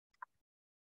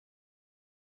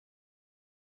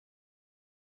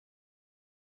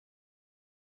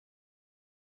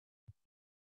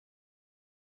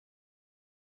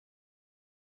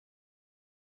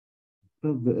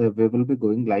So we will be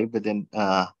going live within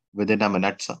a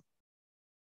minute, sir.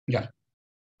 Yeah.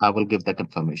 I will give the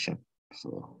confirmation.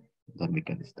 So then we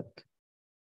can start.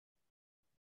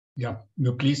 Yeah.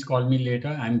 You please call me later.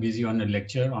 I'm busy on a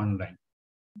lecture online.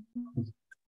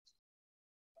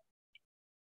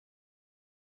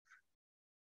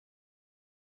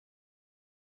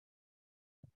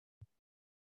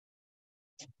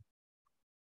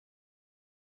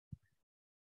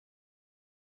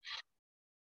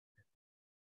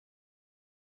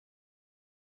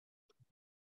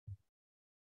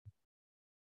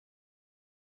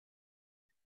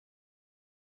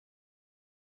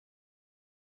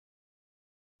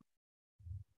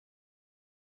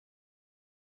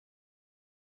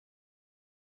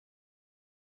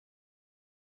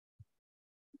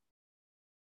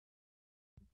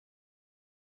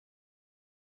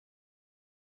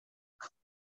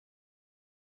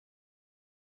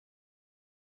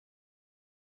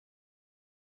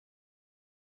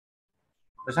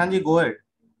 Prashant ji, go ahead.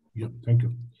 Yeah, thank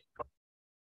you.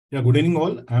 Yeah, good evening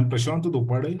all. I am Prashant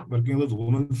Dopade, working as the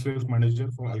Zonal Sales Manager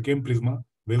for Alchem Prisma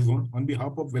West Zone. On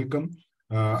behalf of Welcome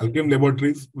Alchem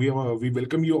Laboratories, we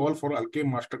welcome you all for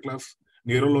Alchem Masterclass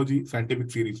Neurology Scientific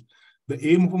Series. The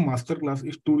aim of a masterclass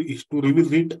is to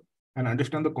revisit and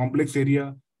understand the complex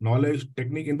area, knowledge,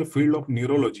 technique in the field of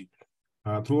neurology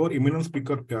through our eminent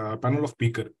panel of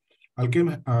speaker.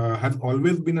 Alchem has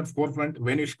always been at forefront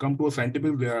when it's come to a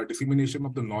scientific dissemination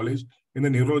of the knowledge in the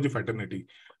neurology fraternity.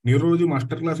 Neurology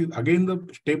masterclass is again the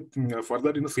step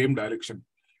further in the same direction.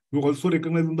 We also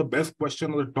recognize the best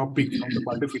question or the topic from the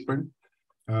participant.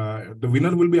 The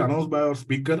winner will be announced by our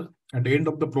speaker at the end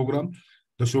of the program.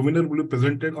 The show winner will be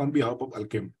presented on behalf of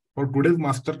Alchem. For today's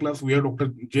masterclass, we have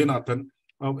Dr. J. Nathan,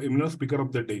 our eminent speaker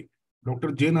of the day.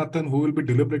 Dr. J. Nathan, who will be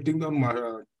deliberating the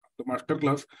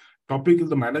masterclass topic is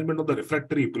the management of the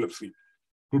refractory epilepsy.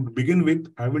 To begin with,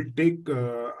 I will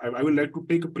like to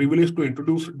take a privilege to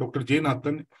introduce Dr. J.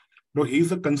 Nathan. He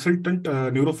is a consultant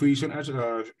neurophysician at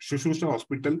Shushusha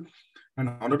Hospital and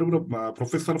honorable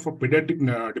professor for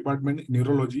pediatric department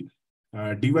neurology,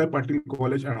 D.Y. Patil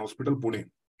College and Hospital, Pune.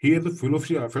 He has a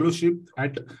fellowship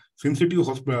at Sin City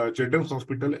Children's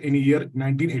Hospital in the year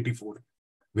 1984.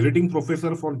 Visiting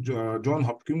professor for John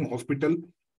Hopkins Hospital,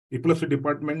 Epilepsy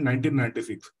Department,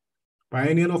 1996.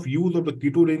 Pioneer of use of the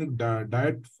ketogenic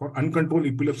diet for uncontrolled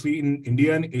epilepsy in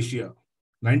India and Asia,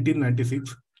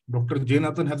 1996. Dr. J.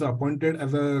 Nathan has appointed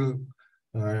as a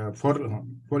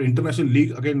for International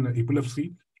League Against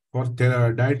Epilepsy for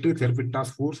Dietary Therapy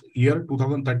Task Force year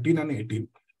 2013 and 18.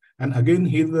 And again,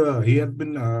 he has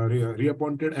been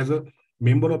reappointed as a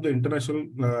member of the International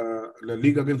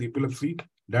League Against Epilepsy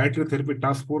Dietary Therapy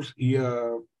Task Force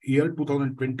year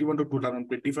 2021 to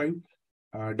 2025.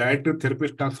 Dietary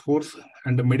Therapist Task Force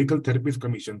and the Medical Therapies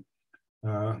Commission.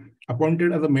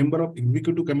 Appointed as a member of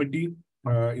Executive Committee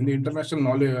in the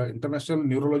International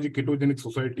Neurology Ketogenic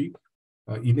Society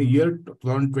in the year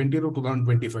 2020 to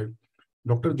 2025.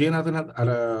 Dr. J. Nathan has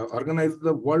organized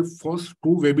the world's first 2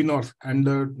 webinars and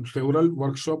several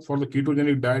workshops for the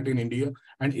ketogenic diet in India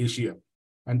and Asia,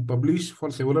 and published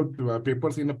for several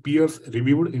papers in a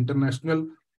peer-reviewed international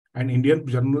and Indian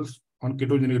journals on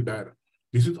ketogenic diet.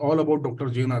 This is all about Dr.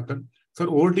 J. Nathan. Sir,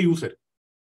 over to you, sir.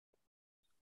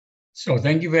 So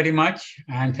thank you very much.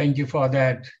 And thank you for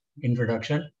that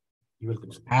introduction. You're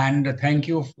welcome, sir. And thank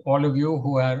you all of you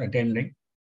who are attending.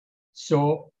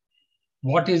 So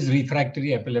what is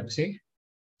refractory epilepsy?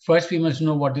 First, we must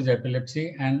know what is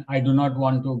epilepsy. And I do not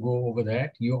want to go over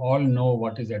that. You all know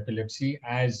what is epilepsy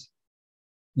as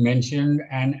mentioned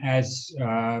and as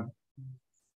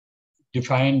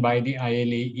defined by the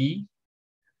ILAE.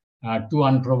 2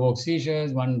 unprovoked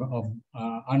seizures, 1 of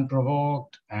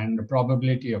unprovoked, and the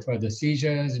probability of further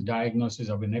seizures, diagnosis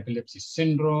of an epilepsy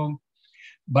syndrome.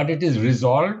 But it is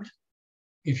resolved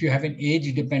if you have an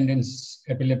age-dependent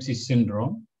epilepsy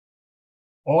syndrome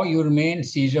or you remain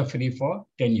seizure-free for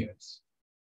 10 years.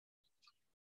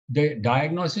 The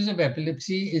diagnosis of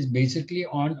epilepsy is basically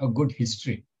on a good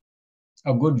history,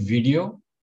 a good video,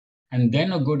 and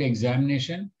then a good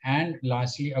examination, and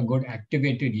lastly, a good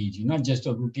activated EEG, not just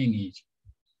a routine EEG.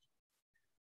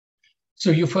 So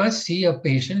you first see a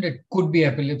patient, it could be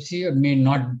epilepsy or may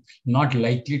not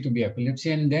likely to be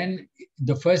epilepsy. And then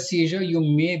the first seizure, you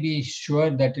may be sure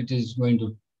that it is going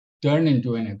to turn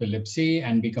into an epilepsy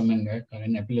and become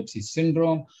an epilepsy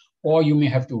syndrome, or you may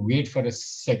have to wait for a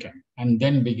second and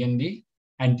then begin the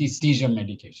anti-seizure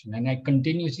medication. And I'm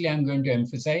going to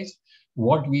emphasize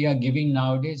what we are giving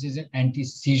nowadays is an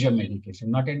anti-seizure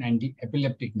medication, not an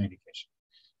anti-epileptic medication.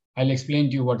 I'll explain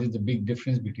to you what is the big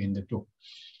difference between the two.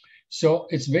 So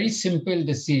it's very simple,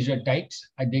 the seizure types.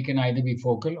 They can either be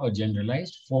focal or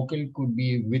generalized. Focal could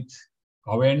be with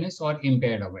awareness or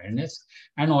impaired awareness.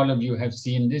 And all of you have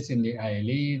seen this in the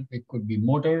ILE. It could be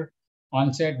motor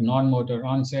onset, non-motor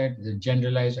onset, the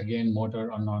generalized, again,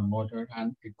 motor or non-motor,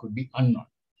 and it could be unknown.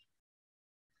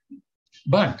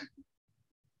 But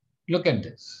look at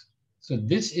this. So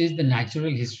this is the natural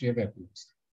history of epilepsy.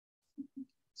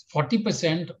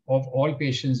 40% of all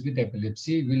patients with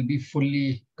epilepsy will be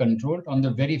fully controlled on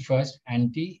the very first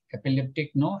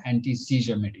anti-epileptic,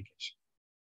 anti-seizure medication.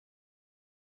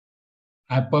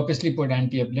 I purposely put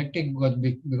anti-epileptic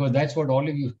because that's what all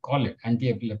of you call it,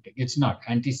 anti-epileptic. It's not,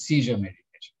 anti-seizure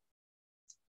medication.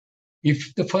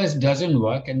 If the first doesn't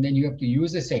work and then you have to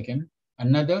use the second,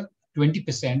 another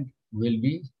 20% will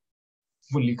be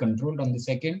fully controlled on the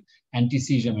second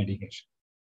anti-seizure medication.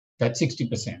 That's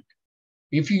 60%.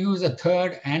 If you use a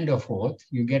third and a fourth,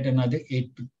 you get another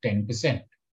 8 to 10%.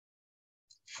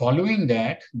 Following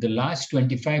that, the last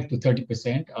 25 to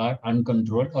 30% are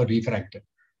uncontrolled or refractory.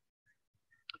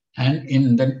 And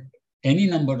in any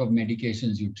number of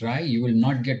medications you try, you will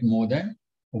not get more than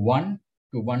 1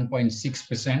 to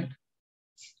 1.6%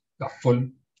 of full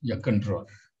control.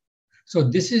 So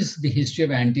this is the history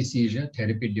of anti-seizure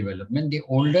therapy development. The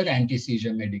older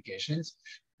anti-seizure medications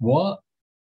were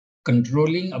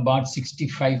controlling about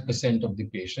 65% of the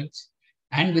patients.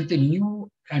 And with the new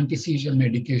anti-seizure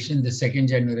medication, the second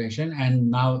generation,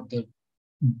 and now the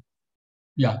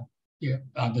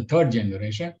third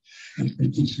generation,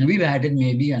 we've added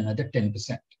maybe another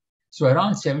 10%. So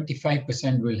around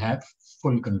 75% will have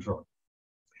full control.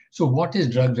 So what is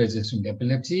drug-resistant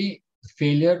epilepsy?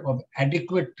 Failure of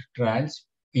adequate trials,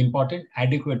 important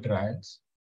adequate trials,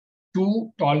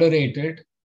 to tolerated,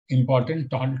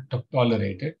 important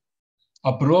tolerated,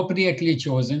 appropriately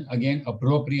chosen, again,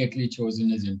 appropriately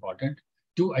chosen is important,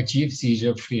 to achieve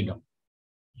seizure freedom.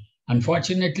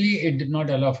 Unfortunately, it did not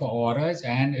allow for auras,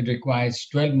 and it requires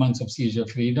 12 months of seizure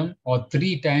freedom or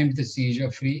 3 times the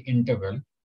seizure-free interval,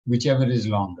 whichever is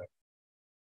longer.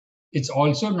 It's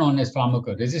also known as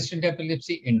pharmacoresistant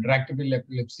epilepsy, intractable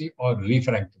epilepsy, or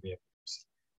refractory epilepsy.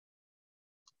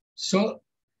 So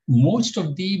most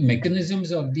of the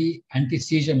mechanisms of the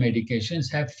anti-seizure medications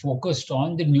have focused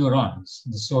on the neurons,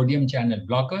 the sodium channel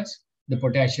blockers, the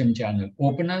potassium channel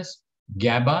openers,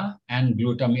 GABA and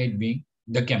glutamate being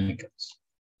the chemicals.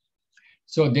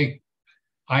 So they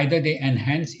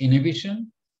enhance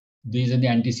inhibition. These are the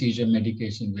anti-seizure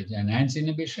medications which enhance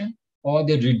inhibition, or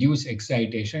they reduce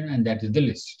excitation, and that is the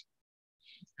list.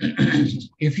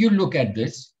 If you look at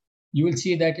this, you will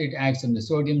see that it acts on the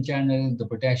sodium channel, the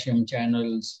potassium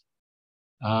channels.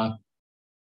 Can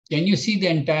you see the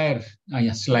entire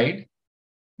slide?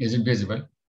 Is it visible?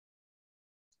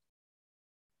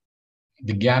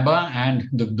 The GABA and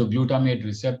the glutamate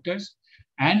receptors.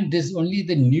 And this only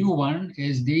the new one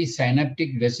is the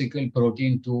synaptic vesicle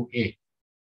protein 2A,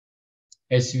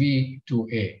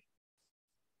 SV2A.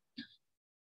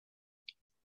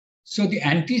 So the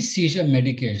anti-seizure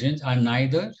medications are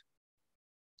neither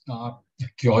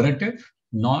curative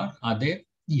nor are they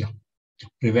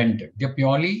preventive. They're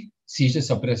purely seizure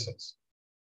suppressors.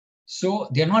 So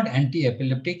they're not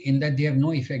anti-epileptic in that they have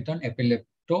no effect on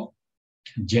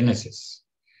epileptogenesis.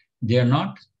 They are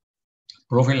not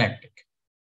prophylactic.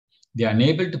 They are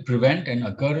unable to prevent an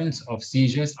occurrence of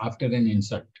seizures after an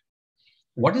insult.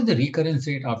 What is the recurrence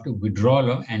rate after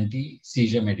withdrawal of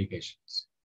anti-seizure medications?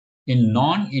 In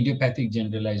non-idiopathic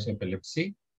generalized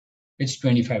epilepsy, it's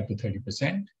 25 to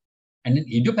 30%. And in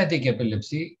idiopathic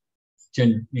epilepsy,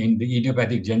 in the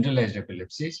idiopathic generalized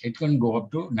epilepsies, it can go up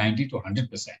to 90 to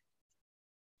 100%.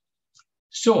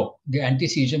 So the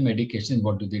anti-seizure medications,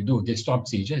 what do? They stop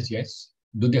seizures, yes.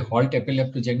 Do they halt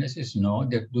epileptogenesis? No.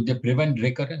 Do they prevent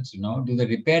recurrence? No. Do they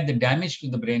repair the damage to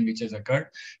the brain which has occurred,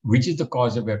 which is the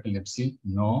cause of epilepsy?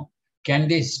 No. Can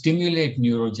they stimulate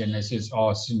neurogenesis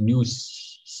or new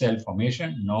cell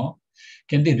formation? No.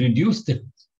 Can they reduce the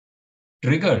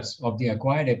triggers of the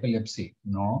acquired epilepsy?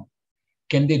 No.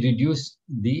 Can they reduce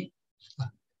the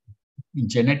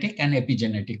genetic and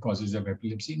epigenetic causes of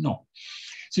epilepsy? No.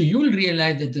 So you will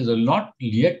realize that there's a lot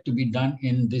yet to be done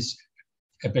in this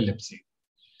epilepsy.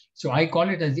 So I call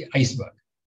it as the iceberg.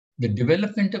 The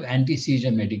development of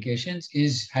anti-seizure medications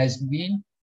has been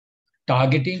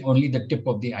targeting only the tip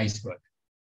of the iceberg.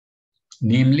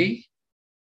 Namely,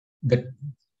 the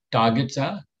targets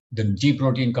are the G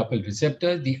protein coupled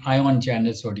receptors, the ion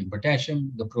channel sodium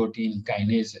potassium, the protein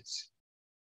kinases.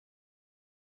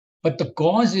 But the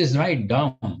cause is right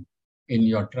down in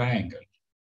your triangle.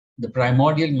 The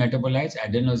primordial metabolites,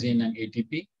 adenosine and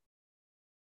ATP,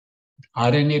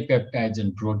 RNA peptides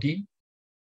and protein,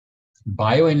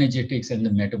 bioenergetics and the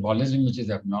metabolism, which is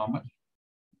abnormal,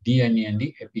 DNA and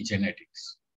the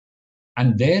epigenetics.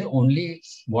 And there only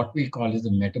what we call is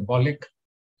the metabolic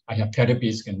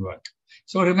therapies can work.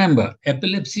 So remember,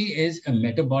 epilepsy is a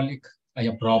metabolic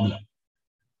problem,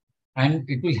 and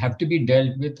it will have to be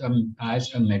dealt with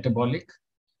as a metabolic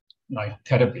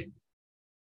therapy.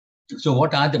 So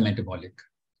what are the metabolic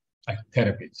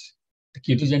therapies? The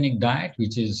ketogenic diet,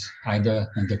 which is either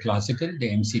the classical, the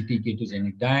MCT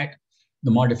ketogenic diet,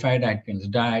 the modified Atkins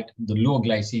diet, the low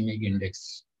glycemic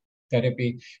index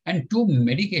therapy, and two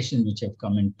medications which have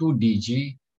come in,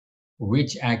 2-DG,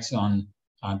 which acts on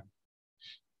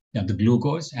the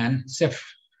glucose, and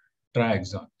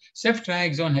ceftriaxone.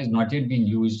 Ceftriaxone has not yet been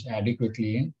used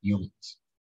adequately in humans.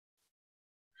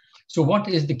 So what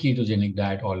is the ketogenic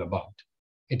diet all about?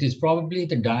 It is probably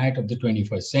the diet of the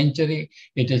 21st century.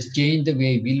 It has changed the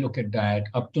way we look at diet.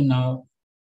 Up to now,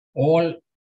 all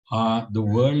the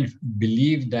world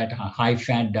believed that a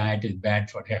high-fat diet is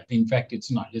bad for health. In fact, it's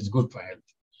not. It's good for health.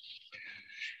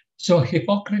 So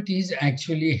Hippocrates,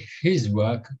 actually, his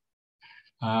work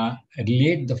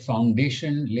laid the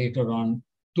foundation later on,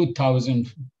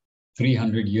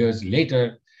 2,300 years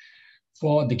later,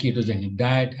 for the ketogenic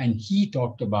diet. And he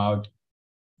talked about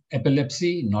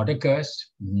epilepsy, not a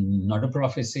curse, not a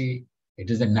prophecy.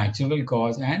 It is a natural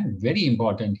cause. And very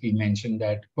important, he mentioned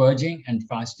that purging and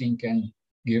fasting can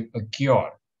give a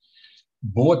cure.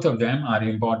 Both of them are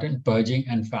important, purging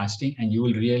and fasting, and you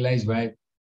will realize why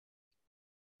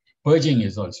purging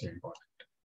is also important.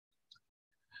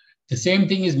 The same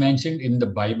thing is mentioned in the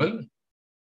Bible,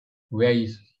 where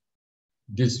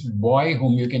this boy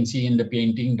whom you can see in the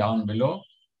painting down below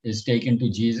is taken to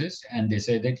Jesus, and they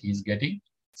say that he's getting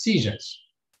seizures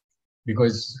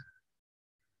because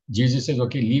Jesus says,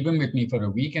 okay, leave him with me for a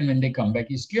week, and when they come back,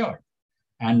 he's cured.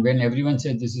 And when everyone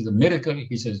says this is a miracle,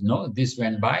 he says, no, this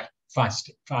went by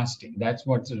fasting. That's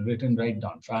what's written right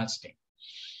down, fasting.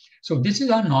 So this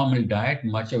is our normal diet.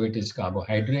 Much of it is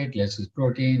carbohydrate, less is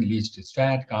protein, least is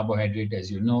fat. Carbohydrate, as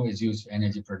you know, is used for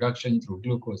energy production through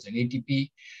glucose and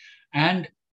ATP. And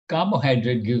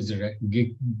carbohydrate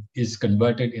is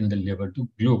converted in the liver to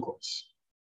glucose.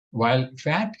 While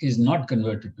fat is not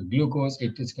converted to glucose,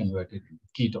 it is converted into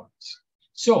ketones.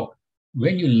 So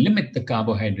when you limit the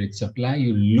carbohydrate supply,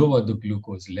 you lower the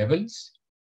glucose levels.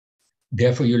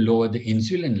 Therefore, you lower the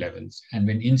insulin levels. And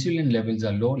when insulin levels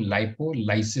are low,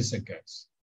 lipolysis occurs.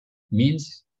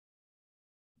 Means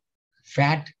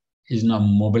fat is now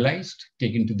mobilized,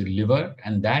 taken to the liver,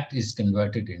 and that is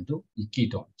converted into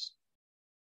ketones.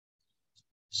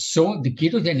 So the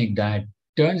ketogenic diet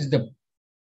turns the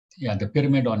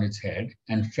pyramid on its head,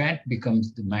 and fat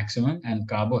becomes the maximum and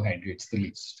carbohydrates the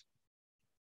least.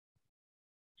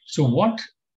 So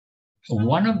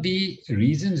one of the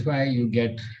reasons why you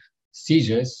get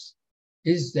seizures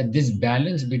is that this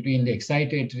balance between the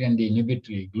excitatory and the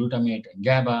inhibitory, glutamate and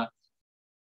GABA,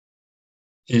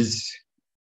 is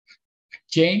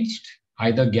changed.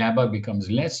 Either GABA becomes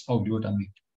less or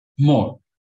glutamate more.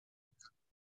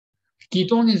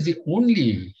 Ketone is the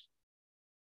only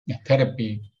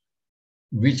therapy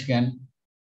which can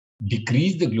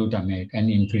decrease the glutamate and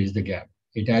increase the GABA.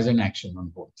 It has an action on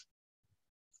both.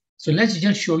 So let's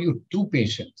just show you two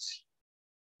patients.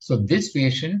 So this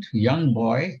patient, young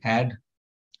boy, had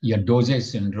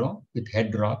Dose syndrome with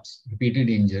head drops, repeated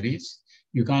injuries.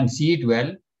 You can't see it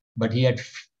well, but he had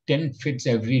 10 fits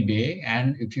every day.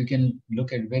 And if you can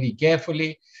look at very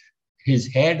carefully, his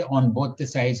head on both the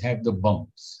sides have the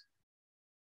bumps.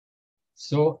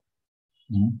 So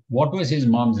what was his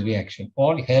mom's reaction?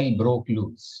 All hell broke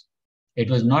loose. It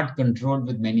was not controlled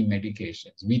with many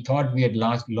medications. We thought we had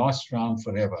lost Ram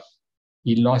forever.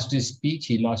 He lost his speech,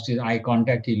 he lost his eye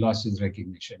contact, he lost his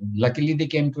recognition. Luckily, they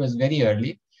came to us very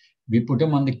early. We put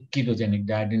him on the ketogenic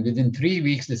diet, and within 3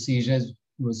 weeks, the seizures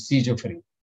was seizure-free.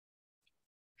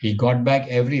 He got back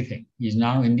everything. He's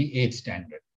now in the 8th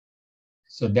standard.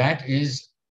 So that is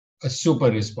a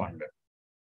super responder.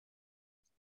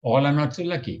 All are not so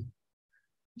lucky.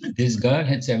 This girl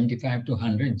had 75 to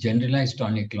 100 generalized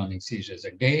tonic-clonic seizures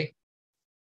a day.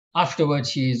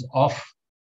 Afterwards, she is off,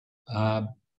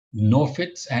 no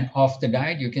fits and off the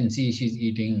diet. You can see she's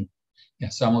eating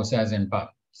samosas and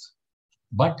papas.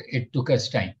 But it took us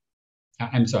time.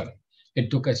 It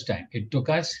took us time. It took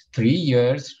us 3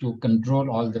 years to control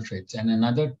all the fits and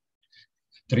another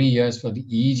 3 years for the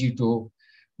EEG to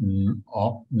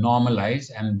normalize.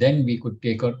 And then we could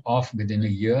take her off within a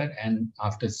year. And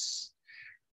after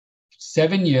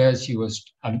 7 years, she was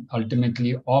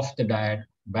ultimately off the diet,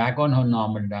 back on her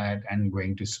normal diet and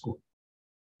going to school.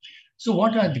 So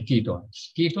what are the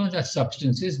ketones? Ketones are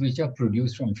substances which are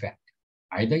produced from fat.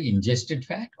 either ingested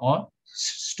fat or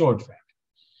stored fat.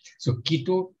 So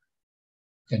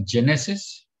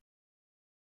ketogenesis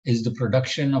is the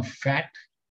production of fat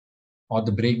or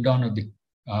the breakdown of the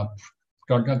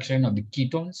production of the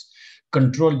ketones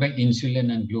controlled by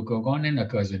insulin and glucagon and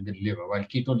occurs in the liver, while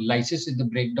ketolysis is the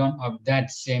breakdown of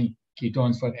that same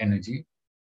ketones for energy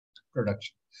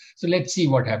production. So let's see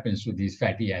what happens to these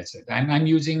fatty acids. I'm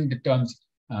using the terms,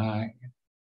 I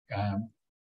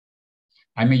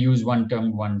may use one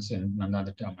term once and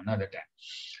another term another time.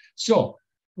 So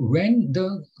when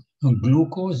the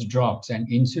glucose drops and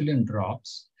insulin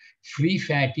drops, free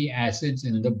fatty acids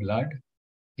in the blood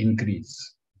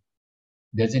increase.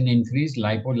 There's an increased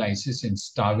lipolysis in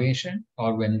starvation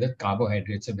or when the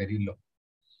carbohydrates are very low.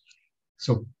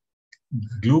 So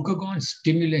glucagon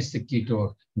stimulates the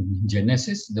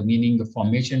ketogenesis, the meaning the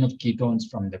formation of ketones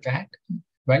from the fat,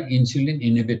 while insulin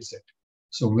inhibits it.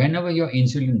 So whenever your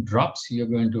insulin drops, you're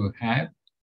going to have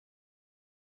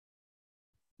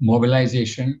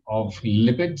mobilization of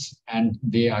lipids and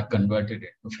they are converted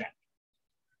into fat.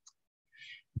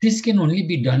 This can only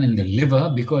be done in the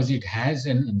liver because it has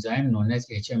an enzyme known as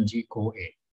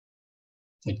HMG-CoA.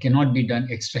 It cannot be done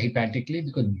extrahepatically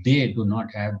because they do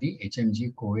not have the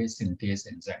HMG-CoA synthase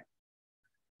enzyme.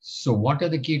 So what are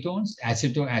the ketones?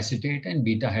 Acetoacetate and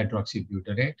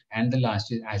beta-hydroxybutyrate. And the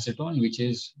last is acetone, which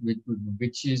is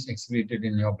excreted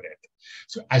in your breath.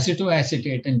 So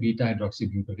acetoacetate and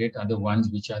beta-hydroxybutyrate are the ones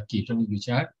which are ketones which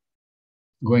are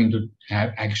going to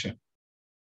have action.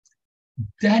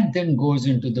 That then goes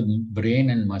into the brain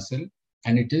and muscle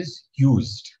and it is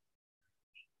used.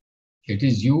 It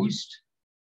is used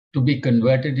to be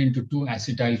converted into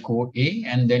 2-acetyl-CoA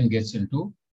and then gets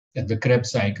into the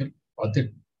Krebs cycle or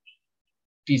the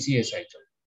TCA cycle.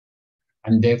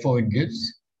 And therefore it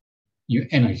gives you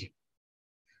energy.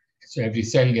 So every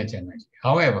cell gets energy.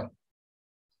 However,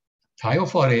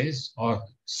 thiophorase or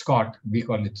SCOT,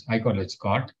 I call it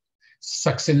SCOT,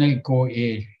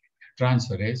 succinyl-CoA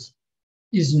transferase,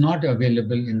 is not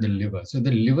available in the liver. So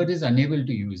the liver is unable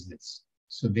to use this.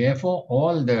 So therefore,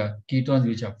 all the ketones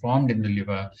which are formed in the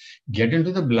liver get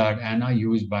into the blood and are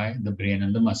used by the brain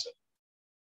and the muscle.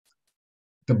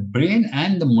 The brain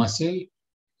and the muscle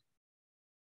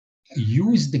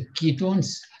use the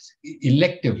ketones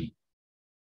electively.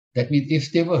 That means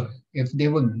if they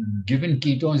were given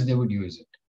ketones, they would use it.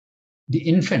 The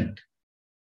infant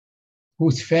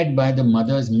who's fed by the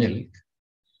mother's milk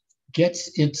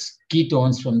gets its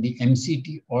ketones from the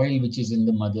MCT oil which is in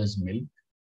the mother's milk.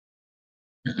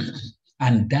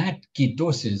 And that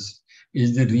ketosis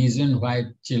is the reason why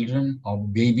children or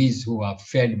babies who are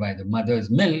fed by the mother's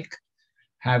milk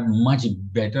have much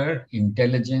better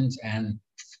intelligence and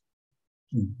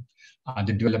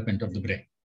the development of the brain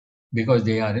because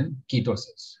they are in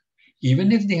ketosis.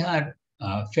 Even if they are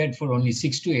fed for only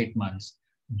 6 to 8 months,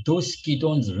 those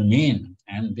ketones remain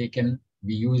and they can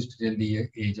be used till the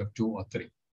age of 2 or 3.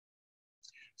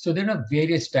 So there are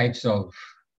various types of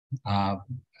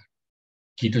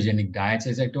ketogenic diets,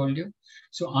 as I told you.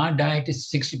 So our diet is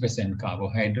 60%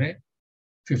 carbohydrate,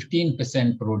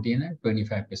 15% protein, and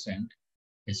 25%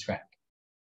 is fat.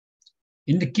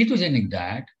 In the ketogenic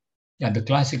diet, the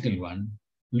classical one,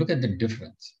 look at the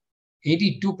difference.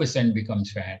 82%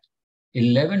 becomes fat,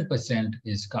 11%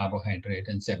 is carbohydrate,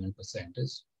 and 7%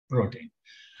 is protein.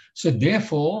 So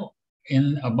therefore,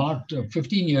 in about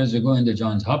 15 years ago in the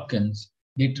Johns Hopkins,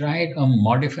 they tried a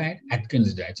modified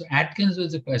Atkins diet. So Atkins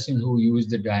was the person who used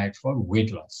the diet for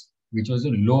weight loss, which was a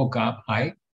low-carb,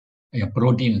 high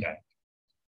protein diet.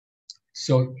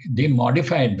 So they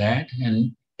modified that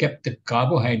and kept the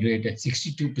carbohydrate at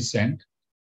 62%,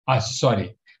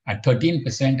 at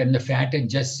 13% and the fat at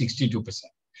just 62%.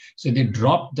 So they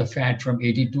dropped the fat from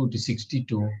 82 to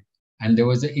 62 and there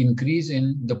was an increase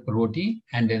in the protein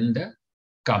and in the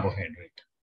carbohydrate.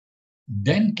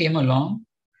 Then came along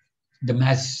the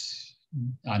Mass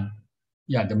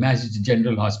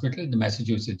General Hospital, the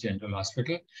Massachusetts General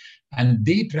Hospital, and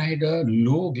they tried a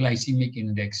low glycemic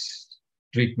index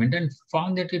treatment and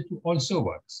found that it also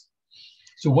works.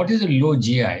 So what is a low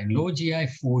GI? Low GI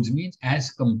foods means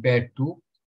as compared to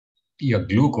your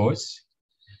glucose,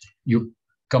 you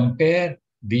compare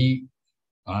the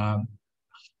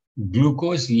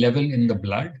glucose level in the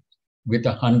blood with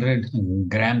 100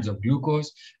 grams of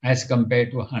glucose as compared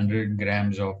to 100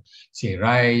 grams of, say,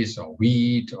 rice or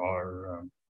wheat or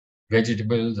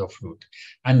vegetables or fruit.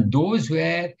 And those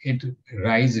where it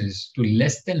rises to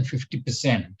less than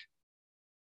 50%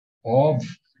 of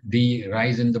the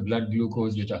rise in the blood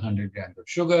glucose with 100 grams of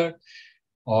sugar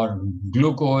or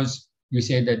glucose, you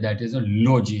say that that is a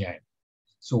low GI.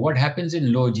 So what happens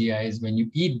in low GI is when you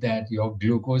eat that, your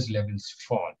glucose levels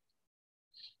fall.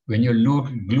 When your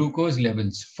glucose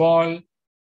levels fall,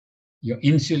 your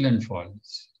insulin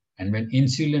falls. And when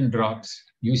insulin drops,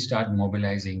 you start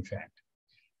mobilizing fat.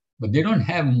 But they don't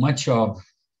have much of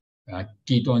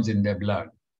ketones in their blood.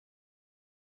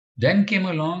 Then came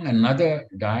along another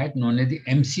diet known as the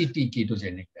MCT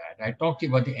ketogenic diet. I talked to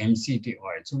you about the MCT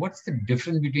oil. So what's the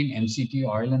difference between MCT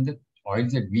oil and the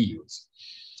oils that we use?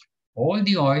 All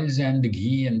the oils and the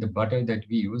ghee and the butter that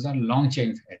we use are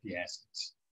long-chain fatty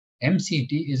acids.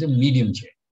 MCT is a medium chain.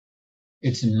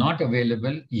 It's not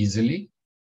available easily.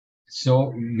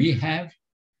 So we have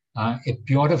a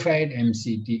purified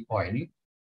MCT oil,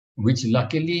 which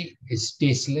luckily is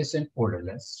tasteless and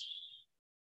odorless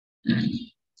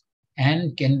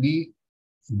and can be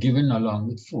given along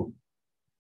with food.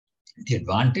 The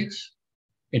advantage,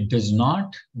 it does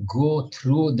not go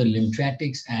through the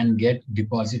lymphatics and get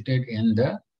deposited in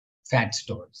the fat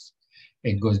stores.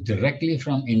 It goes directly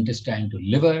from intestine to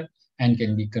liver and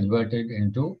can be converted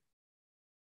into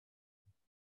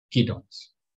ketones.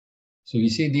 So you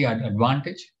see the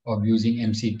advantage of using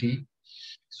MCT.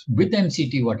 With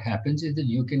MCT, what happens is that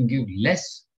you can give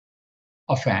less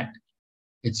of fat,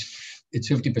 it's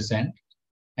 50%,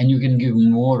 and you can give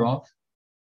more of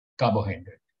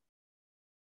carbohydrate.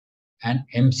 And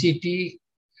MCT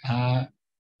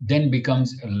then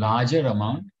becomes a larger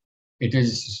amount. It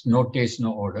is no taste,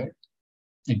 no odor.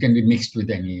 It can be mixed with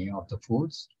any of the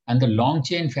foods. And the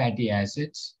long-chain fatty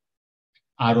acids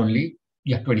are only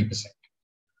 20%.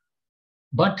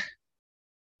 But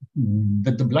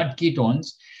the blood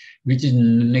ketones, which is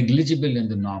negligible in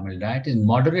the normal diet, is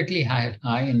moderately high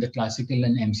in the classical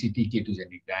and MCT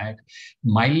ketogenic diet,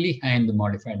 mildly high in the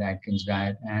modified Atkins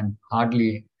diet, and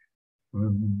hardly,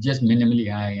 just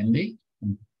minimally high in the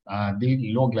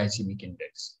low glycemic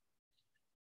index.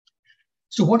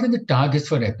 So what are the targets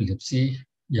for epilepsy?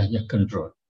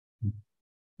 Control.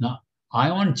 Now,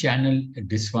 ion channel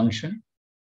dysfunction,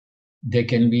 there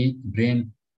can be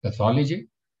brain pathology,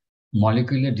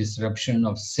 molecular disruption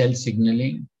of cell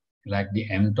signaling, like the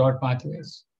mTOR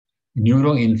pathways,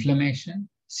 neuroinflammation,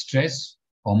 stress,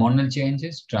 hormonal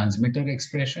changes, transmitter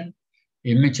expression,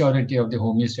 immaturity of the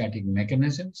homeostatic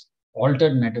mechanisms,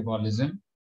 altered metabolism,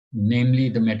 namely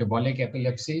the metabolic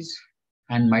epilepsies,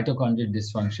 and mitochondrial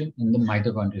dysfunction in the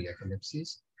mitochondrial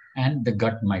epilepsies, and the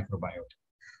gut microbiota.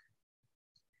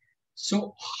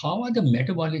 So how are the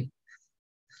metabolic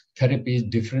therapies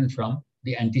different from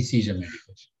the anti-seizure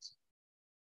medications?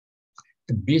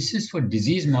 The basis for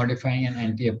disease-modifying and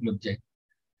anti-epileptic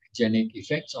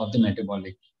effects of the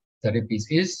metabolic therapies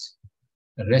is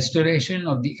restoration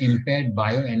of the impaired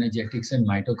bioenergetics and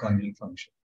mitochondrial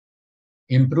function,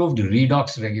 improved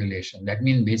redox regulation, that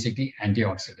means basically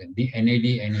antioxidant, the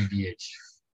NAD-NADH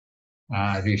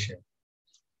ratio,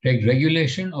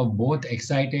 regulation of both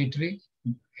excitatory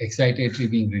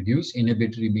being reduced,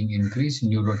 inhibitory being increased,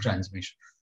 neurotransmission.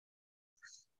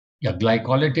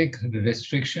 Glycolytic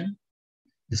restriction,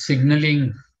 the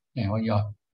signaling, your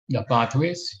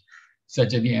pathways,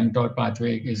 such as the mTOR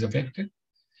pathway is affected.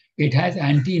 It has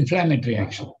anti-inflammatory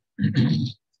action,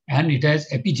 and it has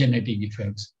epigenetic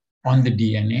effects on the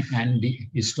DNA and the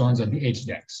histones of the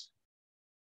HDACs.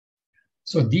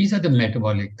 So these are the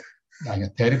metabolic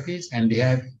therapies, and they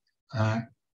have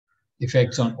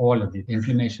effects on all of it: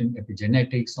 inflammation,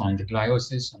 epigenetics, on the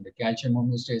gliosis, on the calcium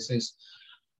homeostasis,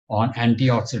 on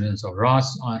antioxidants of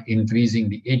ROS, on increasing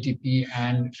the ATP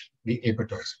and the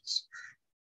apoptosis.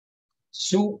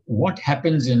 So what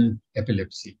happens in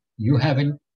epilepsy? You have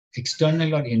an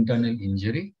external or internal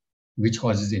injury, which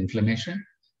causes inflammation.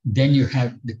 Then you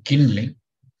have the kindling,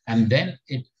 and then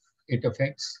it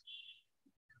affects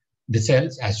the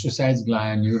cells, astrocytes,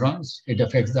 glia, neurons. It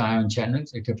affects the ion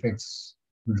channels. It affects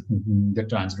the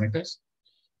transmitters.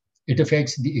 It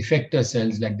affects the effector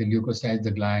cells like the leukocytes,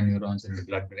 the glia, neurons, and the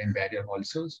blood-brain barrier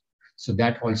also. So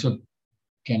that also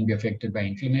can be affected by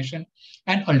inflammation.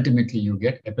 And ultimately, you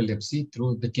get epilepsy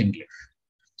through the kindling.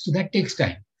 So that takes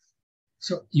time.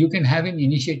 So you can have an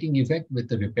initiating effect with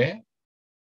the repair,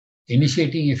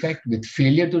 initiating effect with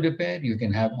failure to repair. You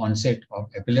can have onset of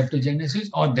epileptogenesis,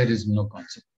 or there is no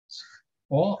consequence.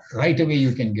 Or right away,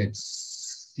 you can get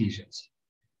seizures.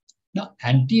 Now,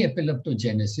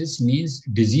 anti-epileptogenesis means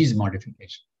disease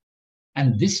modification.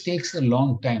 And this takes a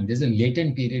long time. There's a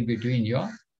latent period between your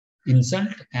insult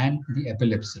and the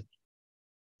epilepsy.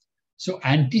 So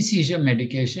anti-seizure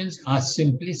medications are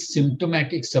simply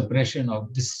symptomatic suppression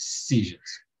of the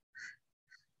seizures.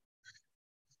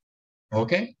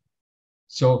 Okay?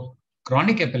 So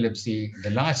chronic epilepsy, the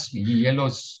last yellow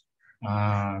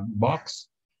box,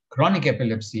 chronic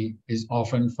epilepsy is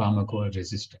often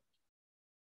pharmacoresistant.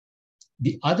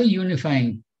 The other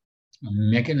unifying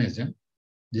mechanism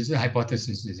this is the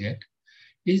hypothesis is yet,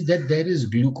 is that there is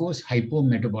glucose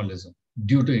hypometabolism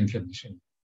due to inflammation.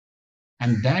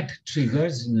 And that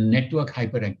triggers network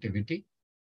hyperactivity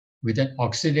with an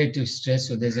oxidative stress.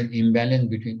 So there's an imbalance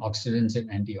between oxidants and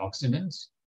antioxidants,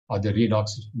 or the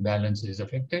redox balance is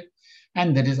affected.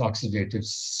 And there is oxidative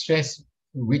stress,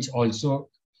 which also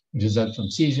results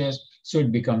from seizures. So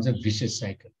it becomes a vicious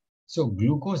cycle. So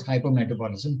glucose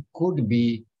hypometabolism could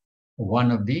be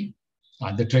one of the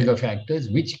trigger factors,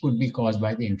 which could be caused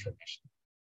by the inflammation.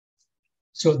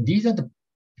 So these are the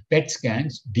PET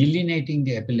scans delineating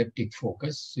the epileptic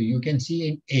focus. So you can see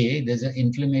in A, there's an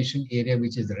inflammation area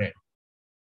which is red.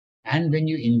 And when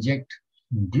you inject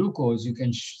glucose, you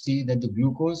can see that the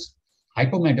glucose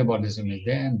hypometabolism is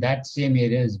there, and that same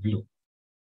area is blue.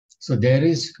 So there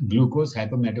is glucose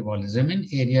hypometabolism in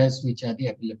areas which are the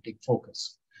epileptic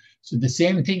focus. So the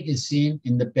same thing is seen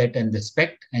in the PET and the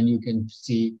SPECT, and you can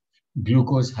see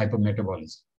glucose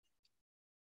hypometabolism.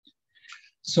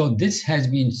 So this has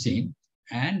been seen,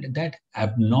 and that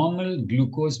abnormal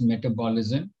glucose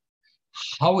metabolism,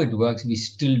 how it works, we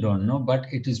still don't know, but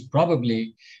it is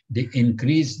probably they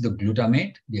increase the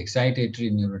glutamate, the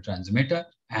excitatory neurotransmitter,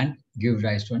 and give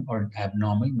rise to an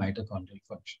abnormal mitochondrial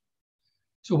function.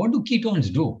 So what do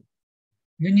ketones do?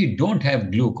 When you don't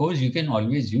have glucose, you can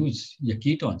always use your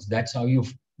ketones. That's how you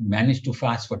manage to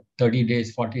fast for 30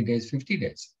 days, 40 days, 50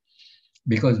 days.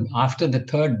 Because after the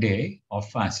third day of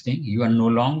fasting, you are no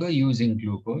longer using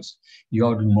glucose, you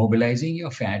are mobilizing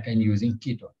your fat and using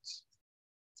ketones.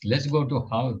 Let's go to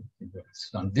how it works.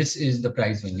 Now, this is the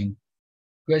prize-winning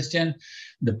question.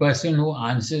 The person who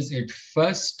answers it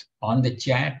first on the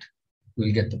chat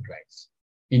will get the prize.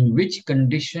 In which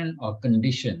condition or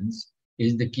conditions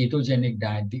is the ketogenic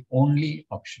diet the only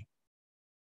option?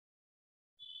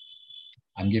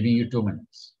 I'm giving you 2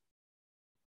 minutes.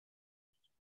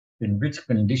 In which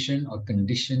condition or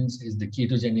conditions is the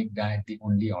ketogenic diet the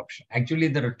only option? Actually,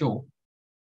 there are 2,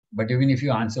 but even if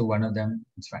you answer one of them,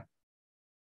 it's fine.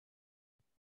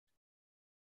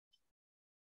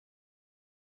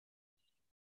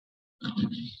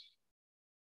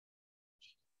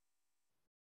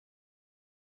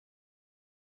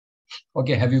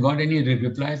 Okay, have you got any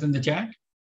replies in the chat?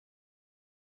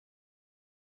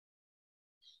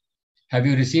 Have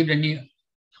you received any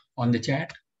on the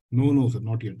chat? No, sir,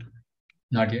 not yet.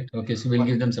 Not yet. Okay, so we'll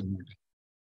give them some more.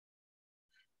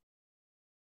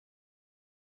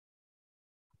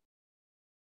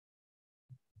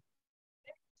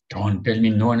 Don't tell me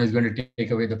no one is going to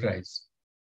take away the prize.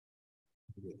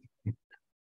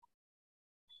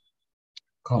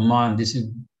 Come on, this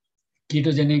is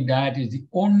ketogenic diet is the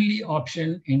only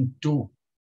option in two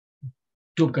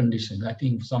conditions. I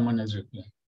think someone has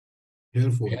replied.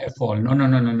 Hair fall. No.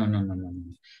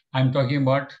 I'm talking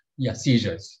about,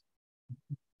 seizures.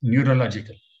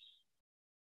 Neurological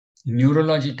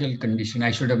condition.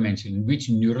 I should have mentioned which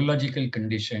neurological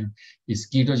condition is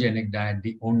ketogenic diet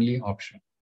the only option.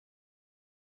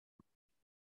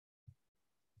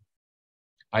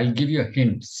 I'll give you a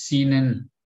hint. Seen in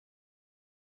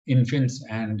infants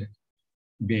and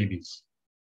babies,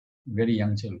 very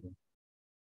young children.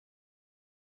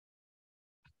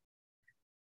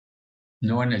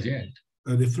 No one has yet.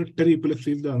 Refractory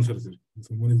epilepsy is the answer, sir.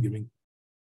 Someone is giving.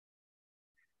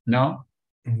 No?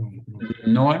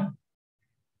 No one?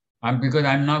 Because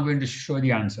I'm not going to show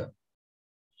the answer.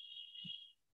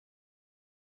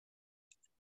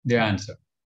 The answer.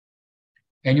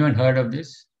 Anyone heard of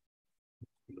this?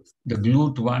 The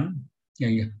GLUT1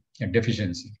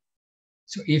 deficiency.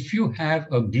 So if you have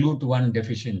a GLUT1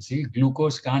 deficiency,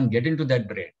 glucose can't get into that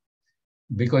brain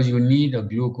because you need a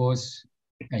glucose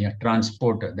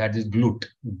transporter. That is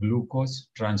glucose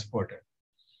transporter.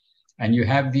 And you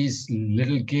have these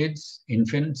little kids,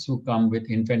 infants, who come with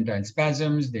infantile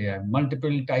spasms. They have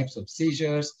multiple types of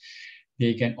seizures.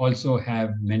 They can also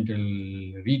have mental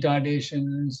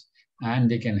retardations, and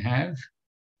they can have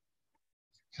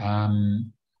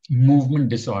movement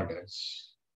disorders.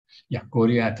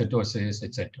 Choreoathetosis,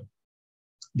 etc.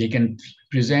 They can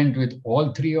present with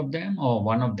all three of them or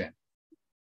one of them.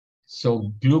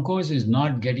 So glucose is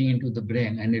not getting into the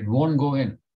brain, and it won't go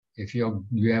in if you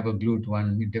have a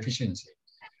GLUT1 deficiency.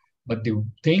 But the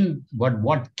thing,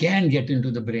 what can get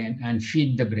into the brain and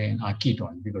feed the brain are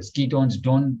ketones, because ketones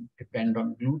don't depend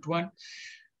on GLUT1.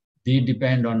 They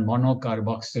depend on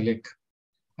monocarboxylic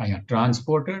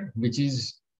transporter, which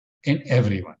is in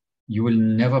everyone. You will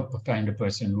never find a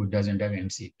person who doesn't have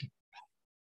MCT.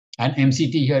 And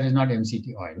MCT here is not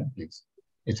MCT oil, please.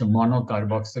 It's a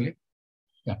monocarboxylic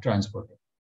transporter.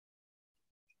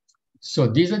 So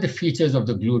these are the features of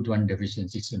the GLUT1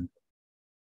 deficiency syndrome.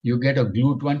 You get a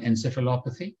GLUT1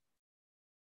 encephalopathy.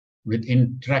 with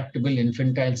intractable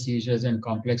infantile seizures and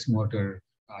complex motor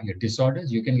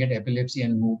disorders. You can get epilepsy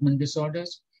and movement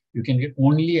disorders. You can get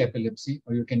only epilepsy,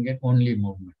 or you can get only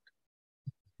movement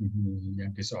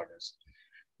disorders.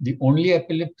 The only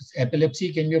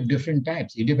epilepsy can be of different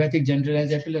types: idiopathic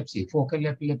generalized epilepsy, focal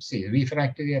epilepsy,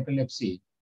 refractory epilepsy,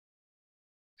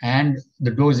 and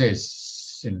the Dosage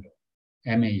syndrome,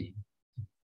 MAE,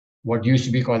 what used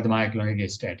to be called the myoclonic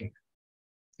aesthetic.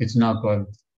 It's now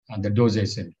called the Dosage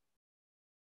syndrome.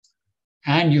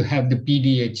 And you have the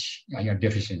PDH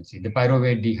deficiency, the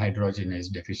pyruvate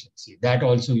dehydrogenase deficiency. That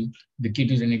also, the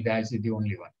ketogenic diet is the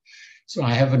only one. So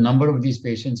I have a number of these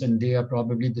patients, and they are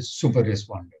probably the super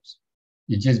responders.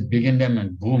 You just begin them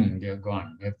and boom, they're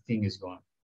gone. Everything is gone.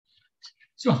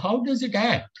 So how does it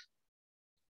act?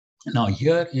 Now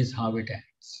here is how it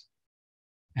acts.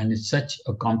 And it's such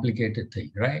a complicated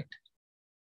thing, right?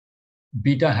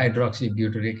 Beta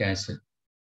hydroxybutyric acid.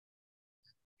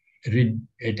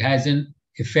 It has an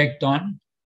effect on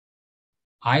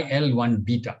IL-1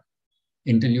 beta,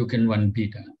 interleukin-1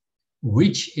 beta,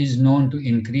 which is known to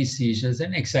increase seizures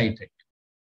and excite it.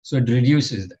 So it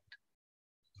reduces that.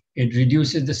 It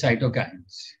reduces the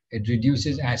cytokines. It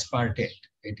reduces aspartate.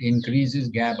 It increases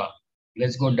GABA.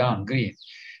 Let's go down, green.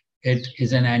 It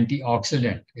is an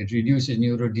antioxidant. It reduces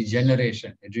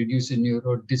neurodegeneration. It reduces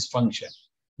neurodysfunction.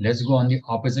 Let's go on the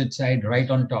opposite side,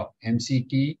 right on top,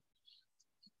 MCT.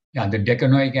 Yeah, the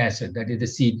decanoic acid, that is the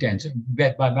C10. So,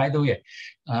 by the way,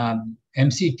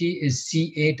 MCT is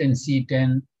C8 and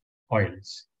C10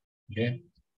 oils. Okay,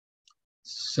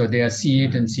 so they are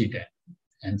C8 and C10,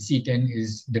 and C10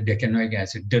 is the decanoic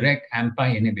acid, direct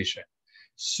AMPA inhibition.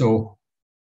 So,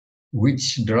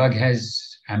 which drug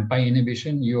has AMPA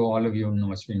inhibition? All of you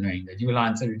must be knowing that. You will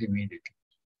answer it immediately.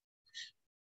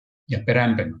 Yeah,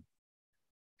 perampanel.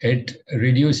 It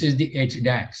reduces the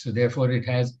HDAC, so therefore it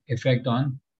has effect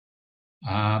on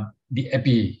the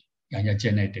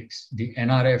epigenetics, the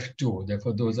NRF2,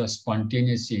 therefore those are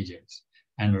spontaneous seizures.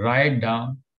 And right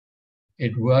down,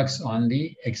 it works on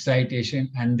the excitation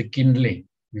and the kindling,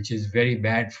 which is very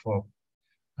bad for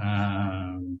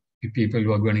people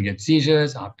who are going to get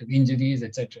seizures after injuries,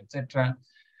 etc., etc.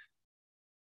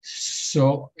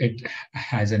 So it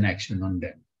has an action on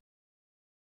them.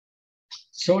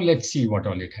 So let's see what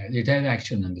all it has. It has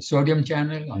action on the sodium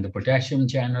channel, on the potassium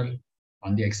channel,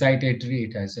 on the excitatory.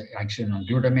 It has action on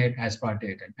glutamate,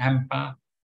 aspartate, and AMPA,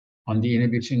 on the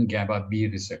inhibition GABA B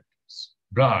receptors.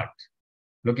 Blood,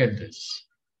 look at this.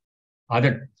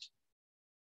 Other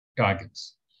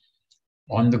targets.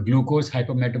 On the glucose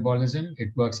hypometabolism,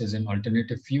 it works as an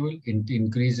alternative fuel. It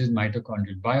increases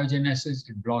mitochondrial biogenesis.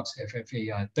 It blocks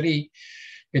FFAR3.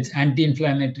 It's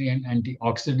anti-inflammatory and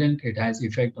antioxidant. It has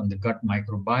effect on the gut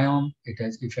microbiome. It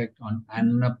has effect on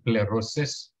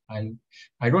anaplerosis. I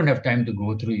don't have time to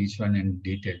go through each one in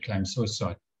detail. I'm so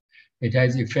sorry. It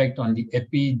has effect on the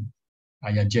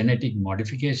epigenetic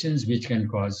modifications, which can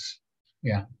cause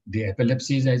the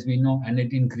epilepsies, as we know, and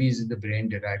it increases the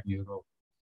brain-derived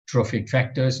neurotrophic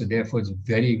factors. So therefore, it's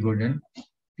very good in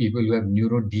people who have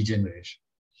neurodegeneration.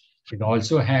 It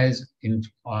also has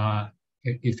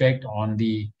effect on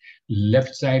the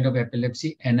left side of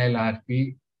epilepsy,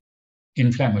 NLRP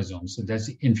inflammasome. So that's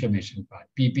the inflammation part.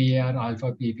 PPAR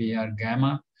alpha, PPAR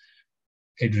gamma,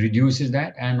 it reduces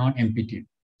that, and on MPT.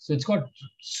 So it's got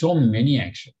so many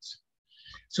actions.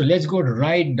 So let's go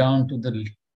right down to the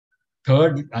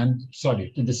to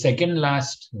the second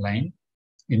last line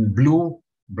in blue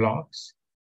blocks.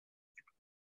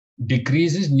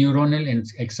 Decreases neuronal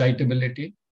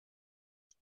excitability,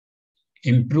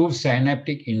 improves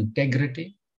synaptic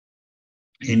integrity,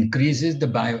 increases the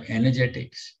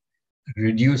bioenergetics,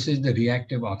 reduces the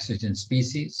reactive oxygen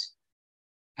species,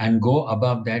 and go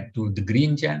above that to the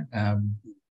green the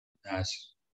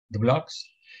blocks.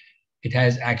 It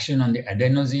has action on the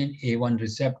adenosine A1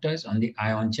 receptors, on the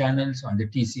ion channels, on the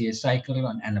TCA cycle,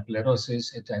 on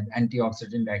anaplerosis. It has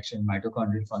antioxidant action,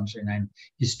 mitochondrial function, and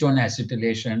histone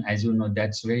acetylation. As you know,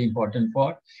 that's very important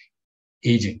for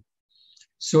aging.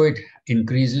 So it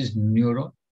increases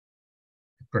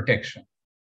neuroprotection.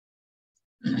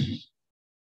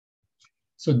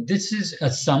 So this is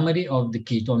a summary of the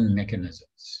ketone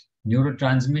mechanisms: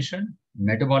 neurotransmission,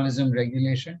 metabolism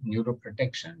regulation,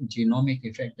 neuroprotection, genomic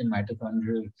effect, and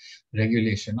mitochondrial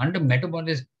regulation. Under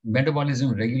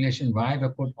metabolism regulation, why have I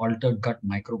put altered gut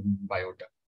microbiota?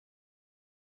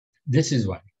 This is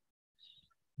why.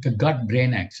 The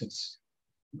gut-brain axis.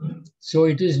 So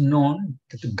it is known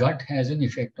that the gut has an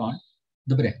effect on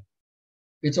the brain.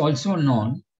 It's also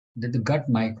known that the gut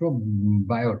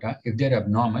microbiota, if they're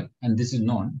abnormal, and this is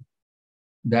known,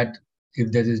 that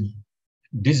if there is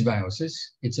dysbiosis.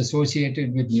 It's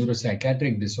associated with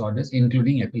neuropsychiatric disorders,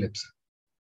 including epilepsy.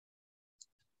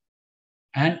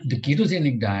 And the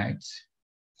ketogenic diets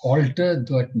alter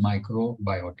that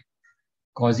microbiota,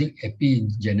 causing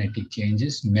epigenetic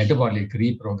changes, metabolic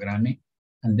reprogramming,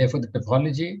 and therefore the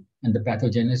pathology and the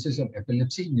pathogenesis of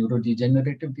epilepsy,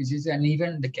 neurodegenerative diseases, and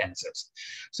even the cancers.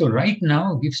 So right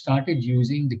now, we've started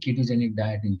using the ketogenic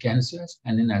diet in cancers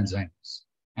and in Alzheimer's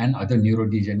and other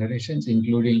neurodegenerations,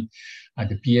 including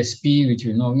the PSP, which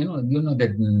you know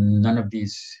that none of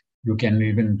these you can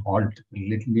even halt,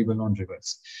 leave alone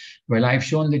reverse. Well, I've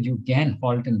shown that you can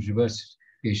halt and reverse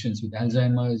patients with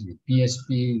Alzheimer's, with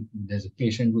PSP. There's a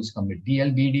patient who's come with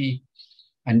DLBD,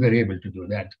 and we're able to do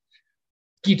that.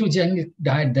 Ketogenic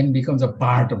diet then becomes a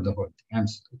part of the whole thing.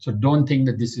 So don't think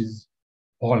that this is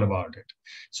all about it.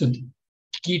 So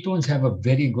ketones have a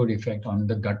very good effect on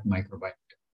the gut microbiome.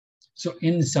 So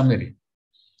in summary,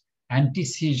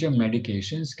 anti-seizure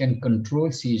medications can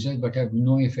control seizures but have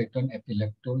no effect on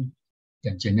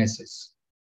epileptogenesis.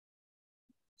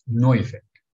 No effect.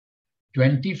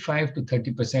 25 to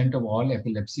 30% of all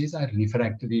epilepsies are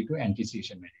refractory to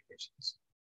anti-seizure medications.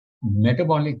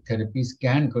 Metabolic therapies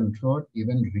can control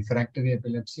even refractory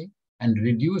epilepsy and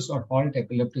reduce or halt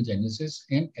epileptogenesis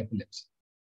in epilepsy.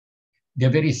 They're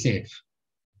very safe.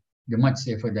 They're much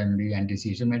safer than the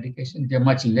anti-seizure medication. They're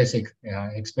much less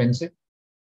expensive.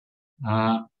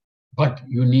 But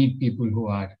you need people who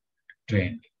are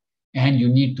trained. And you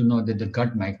need to know that the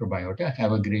gut microbiota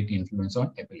have a great influence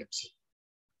on epilepsy.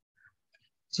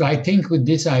 So I think with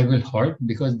this I will halt,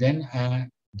 because then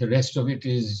the rest of it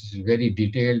is very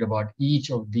detailed about each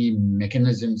of the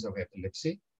mechanisms of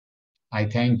epilepsy. I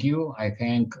thank you. I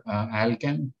thank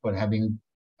Alchem for having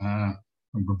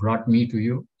brought me to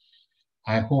you.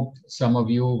 I hope some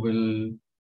of you will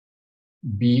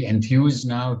be enthused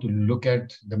now to look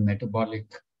at the metabolic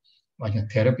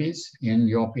therapies in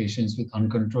your patients with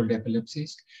uncontrolled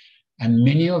epilepsies. And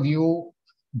many of you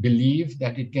believe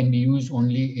that it can be used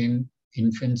only in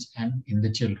infants and in the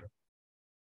children.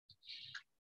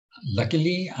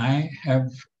 Luckily, I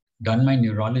have done my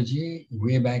neurology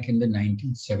way back in the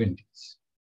 1970s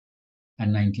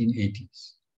and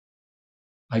 1980s.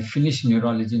 I finished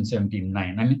neurology in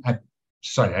 79. I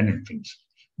didn't finish.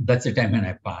 That's the time when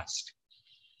I passed.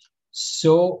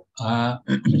 So at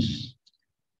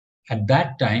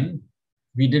that time,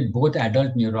 we did both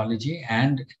adult neurology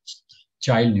and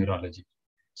child neurology.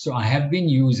 So I have been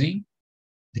using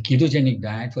the ketogenic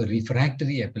diet for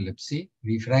refractory epilepsy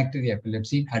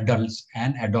in adults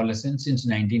and adolescents since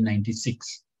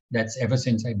 1996. That's ever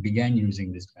since I began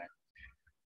using this diet.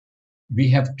 We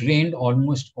have trained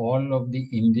almost all of the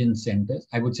Indian centers.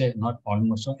 I would say not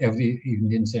almost all, every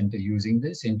Indian center using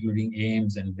this, including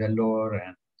AIMS and Vellore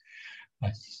and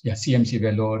CMC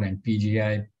Vellore and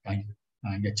PGI,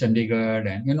 Chandigarh,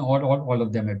 and all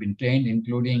of them have been trained,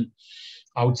 including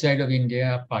outside of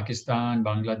India, Pakistan,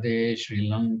 Bangladesh, Sri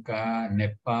Lanka,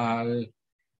 Nepal,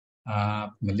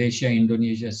 Malaysia,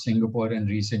 Indonesia, Singapore, and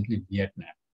recently Vietnam.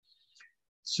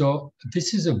 So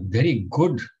this is a very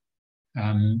good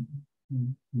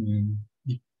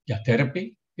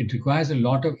therapy. It requires a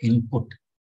lot of input.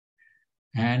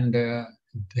 And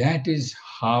that is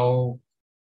how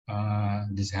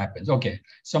this happens. Okay,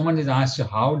 someone is asked,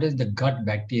 how does the gut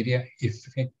bacteria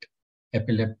affect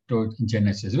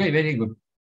epileptogenesis? Very, very good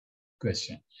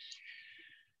question.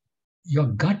 Your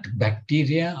gut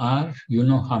bacteria are, you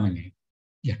know how many?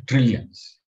 Yeah,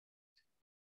 trillions.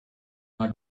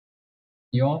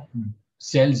 Your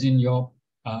cells in your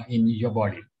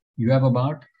body. You have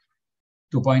about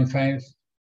 2.5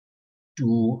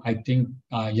 to, I think,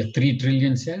 3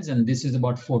 trillion cells, and this is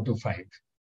about 4 to 5.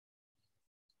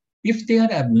 If they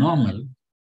are abnormal,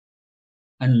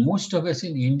 and most of us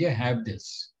in India have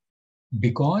this,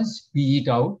 because we eat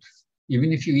out,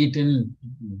 even if you eat in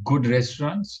good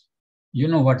restaurants, you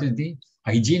know what is the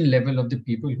hygiene level of the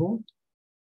people who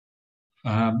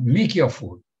make your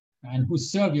food and who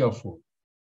serve your food.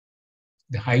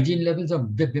 The hygiene levels are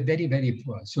very, very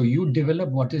poor. So you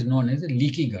develop what is known as a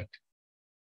leaky gut.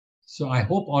 So I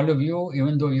hope all of you,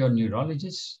 even though you're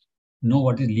neurologists, know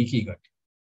what is leaky gut.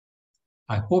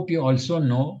 I hope you also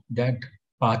know that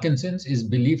Parkinson's is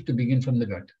believed to begin from the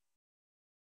gut.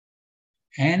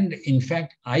 And in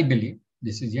fact, I believe,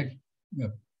 this is yet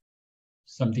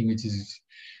something which is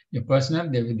personal,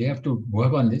 they have to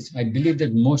work on this. I believe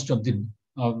that most of the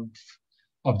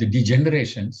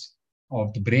degenerations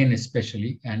of the brain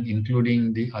especially, and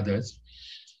including the others,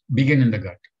 begin in the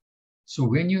gut. So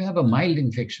when you have a mild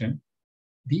infection,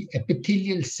 the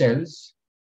epithelial cells,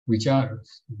 which are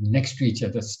next to each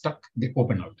other, stuck, they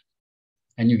open out.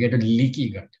 And you get a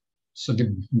leaky gut. So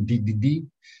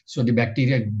the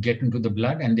bacteria get into the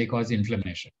blood and they cause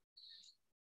inflammation.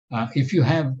 If you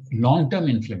have long-term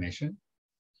inflammation,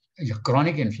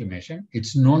 chronic inflammation,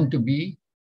 it's known to be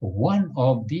one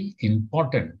of the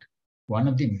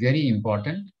very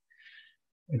important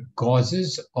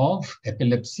causes of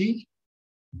epilepsy,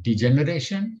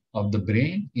 degeneration of the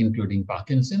brain, including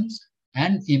Parkinson's,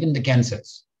 and even the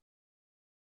cancers.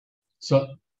 So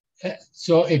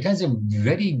it has a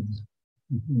very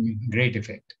great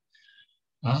effect.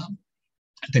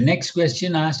 The next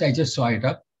question asked, I just saw it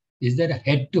up, is there a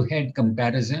head-to-head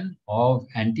comparison of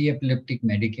anti-epileptic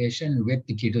medication with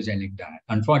the ketogenic diet?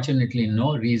 Unfortunately,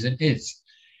 no. Reason is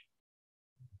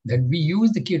that we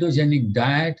use the ketogenic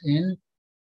diet in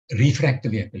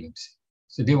refractory epilepsy.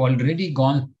 So they've already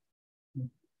gone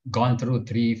through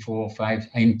 3, 4, 5,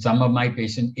 in some of my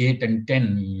patients, 8 and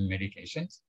 10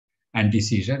 medications,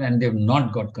 anti-seizure, and they've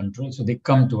not got control. So they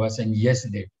come to us and yes,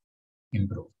 they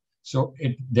improve. So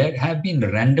there have been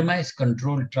randomized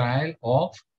controlled trial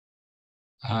of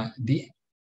the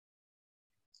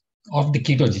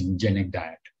ketogenic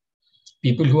diet.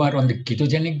 People who are on the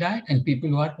ketogenic diet and people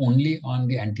who are only on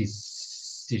the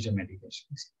anti-seizure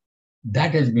medications.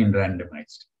 That has been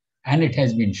randomized and it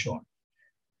has been shown.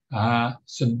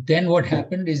 So then what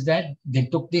happened is that they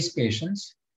took these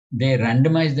patients, they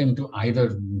randomized them to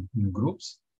either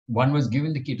groups. One was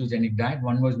given the ketogenic diet,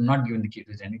 one was not given the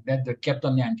ketogenic diet. They kept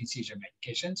on the anti-seizure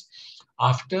medications.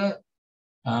 After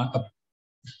a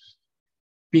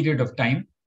period of time,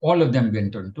 all of them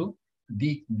went on to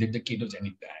the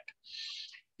ketogenic diet.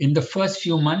 In the first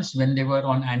few months, when they were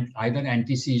on either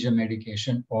anti-seizure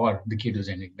medication or the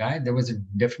ketogenic diet, there was a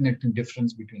definite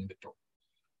difference between the two.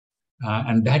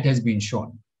 And that has been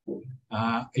shown.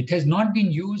 It has not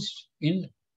been used in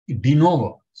de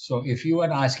novo. So if you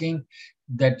are asking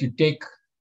that you take,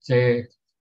 say,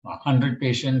 100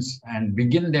 patients and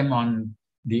begin them on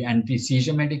the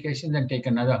anti-seizure medication, then take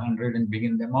another 100 and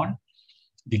begin them on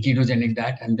the ketogenic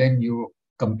diet, and then you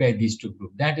compare these two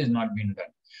groups. That has not been done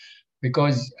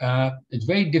because it's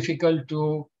very difficult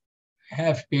to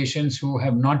have patients who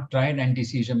have not tried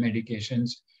anti-seizure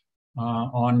medications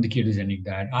on the ketogenic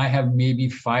diet. I have maybe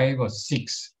 5 or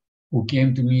 6 who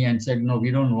came to me and said, no,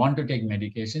 we don't want to take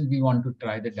medications. We want to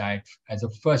try the diet as a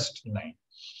first line.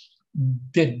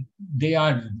 They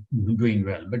are doing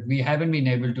well, but we haven't been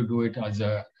able to do it as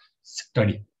a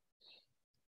study.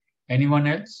 Anyone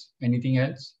else? Anything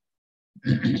else?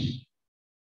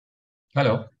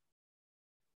 Hello.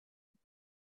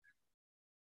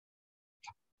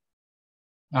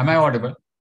 Am I audible?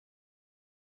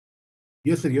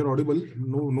 Yes, sir, you're audible.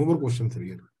 No more questions, sir.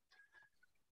 Here.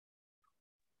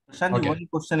 Prashant, Okay. one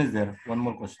question is there. One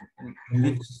more question.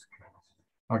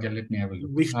 Okay, let me have a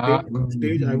look. Which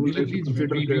stage I would like to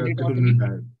consider ketogenic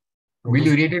diet? Will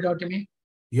you read it out to me?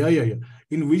 Yeah.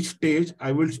 In which stage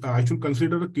I should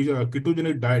consider a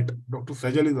ketogenic diet? Dr.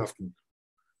 Sajal is asking.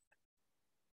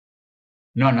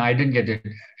 No, I didn't get it.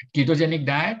 Ketogenic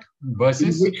diet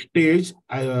versus? In which stage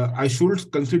I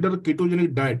should consider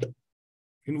ketogenic diet?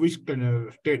 In which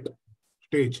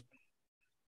stage?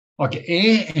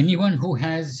 Okay. Anyone who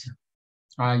has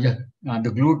the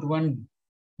GLUT1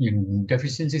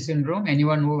 deficiency syndrome,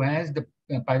 anyone who has the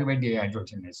pyruvate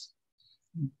dehydrogenase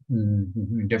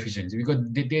deficiency, because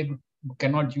they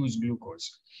cannot use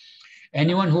glucose.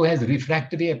 Anyone who has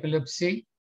refractory epilepsy,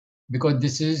 because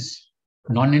this is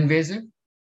non-invasive,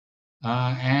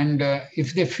 and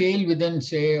if they fail within,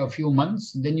 say, a few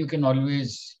months, then you can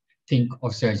always think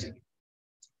of surgery.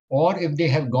 Or if they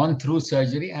have gone through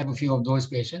surgery, I have a few of those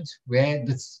patients where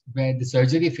the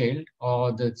surgery failed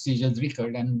or the seizures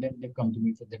recurred, and then they come to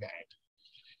me for the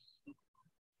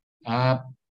diet.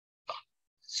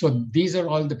 So these are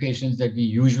all the patients that we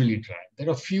usually try. There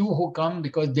are few who come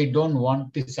because they don't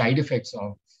want the side effects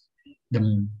of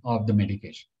the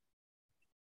medication.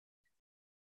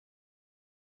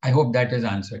 I hope that has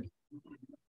answered.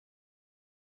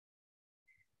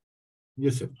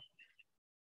 Yes, sir.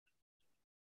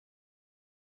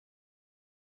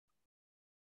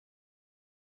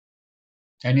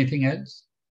 Anything else?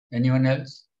 Anyone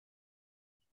else?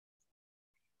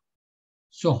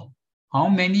 So, how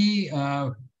many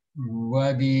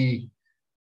were the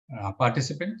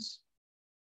participants?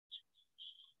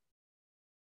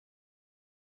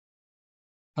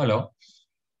 Hello.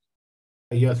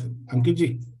 Yes, Ankit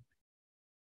ji.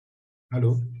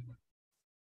 Hello.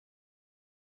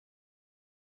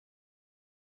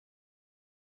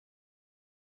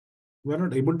 We are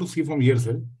not able to see from here,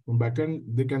 sir. From back end,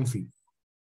 they can see.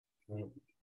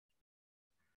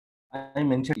 I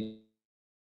mentioned.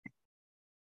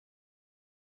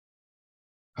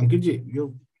 Ankit ji,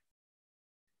 you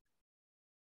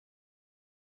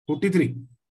 43.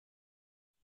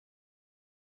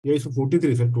 Yeah, it's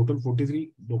 43, sir. Total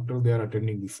 43 doctors, they are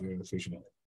attending this session.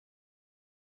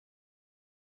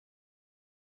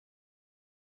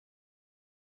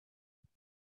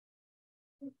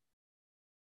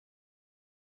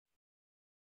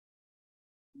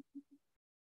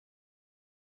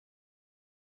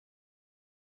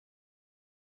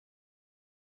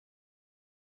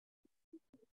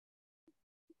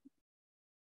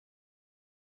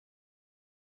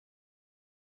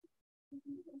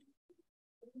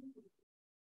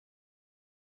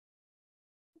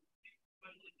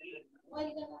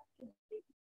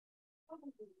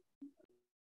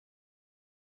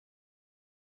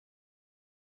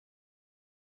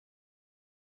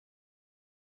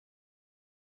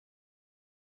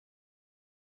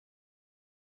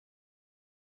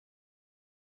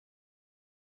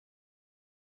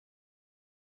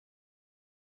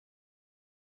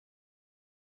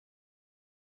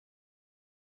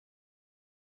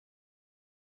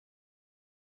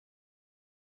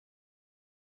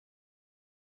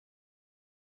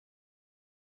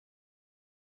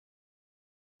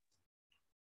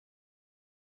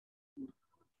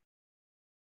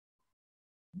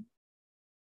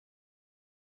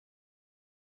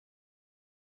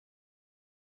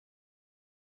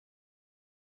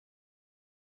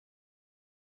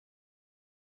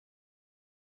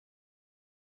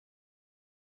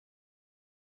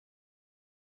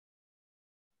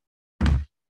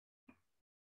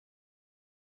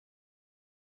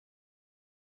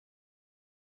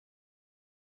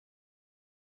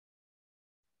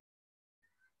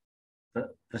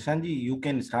 Prashant ji, you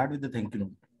can start with the thank you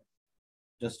note.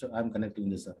 Just I'm connecting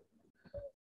this, sir.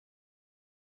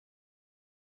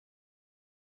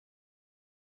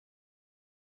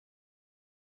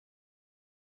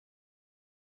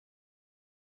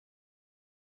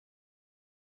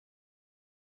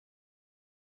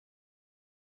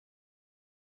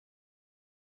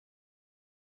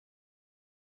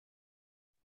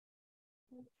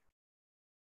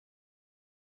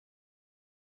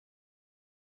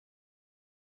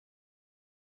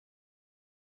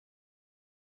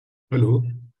 Hello,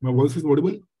 my voice is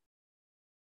audible?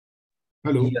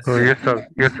 Hello. Yes, Yes, sir.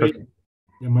 Yes, sir.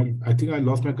 Yeah, I think I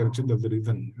lost my connection. That's the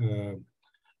reason.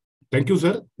 Thank you,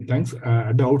 sir. Thanks.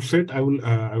 At the outset,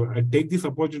 I take this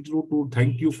opportunity to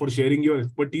thank you for sharing your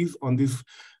expertise on this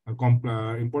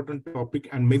important topic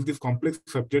and make this complex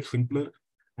subject simpler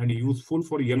and useful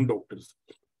for young doctors.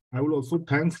 I will also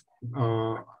thanks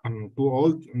to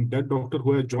all that doctor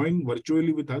who have joined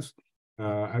virtually with us.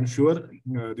 I'm sure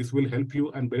this will help you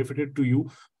and benefited to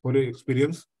you for your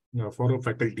experience from the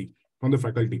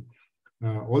faculty.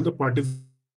 All the participants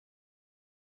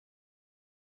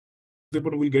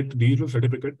will get digital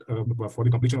certificate for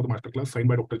the completion of the masterclass signed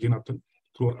by Dr. J. Nathan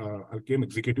through Alkem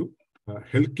Executive.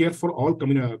 Healthcare for all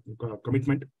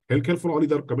commitment. Healthcare for all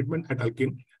is our commitment at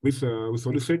Alkem. We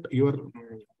solicit your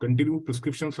continued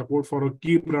prescription support for a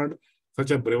key brand such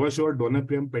as Brevashore,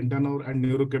 Donapium, Pentanor, and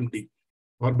Neurochem D.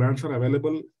 Our brands are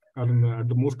available at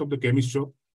the most of the chemist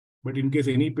shop. But in case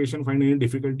any patient find any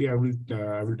difficulty, I will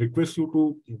request you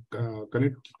to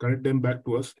connect them back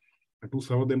to us and to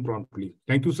serve them promptly.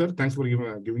 Thank you, sir. Thanks for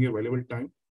giving your valuable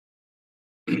time.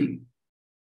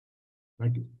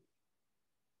 Thank you.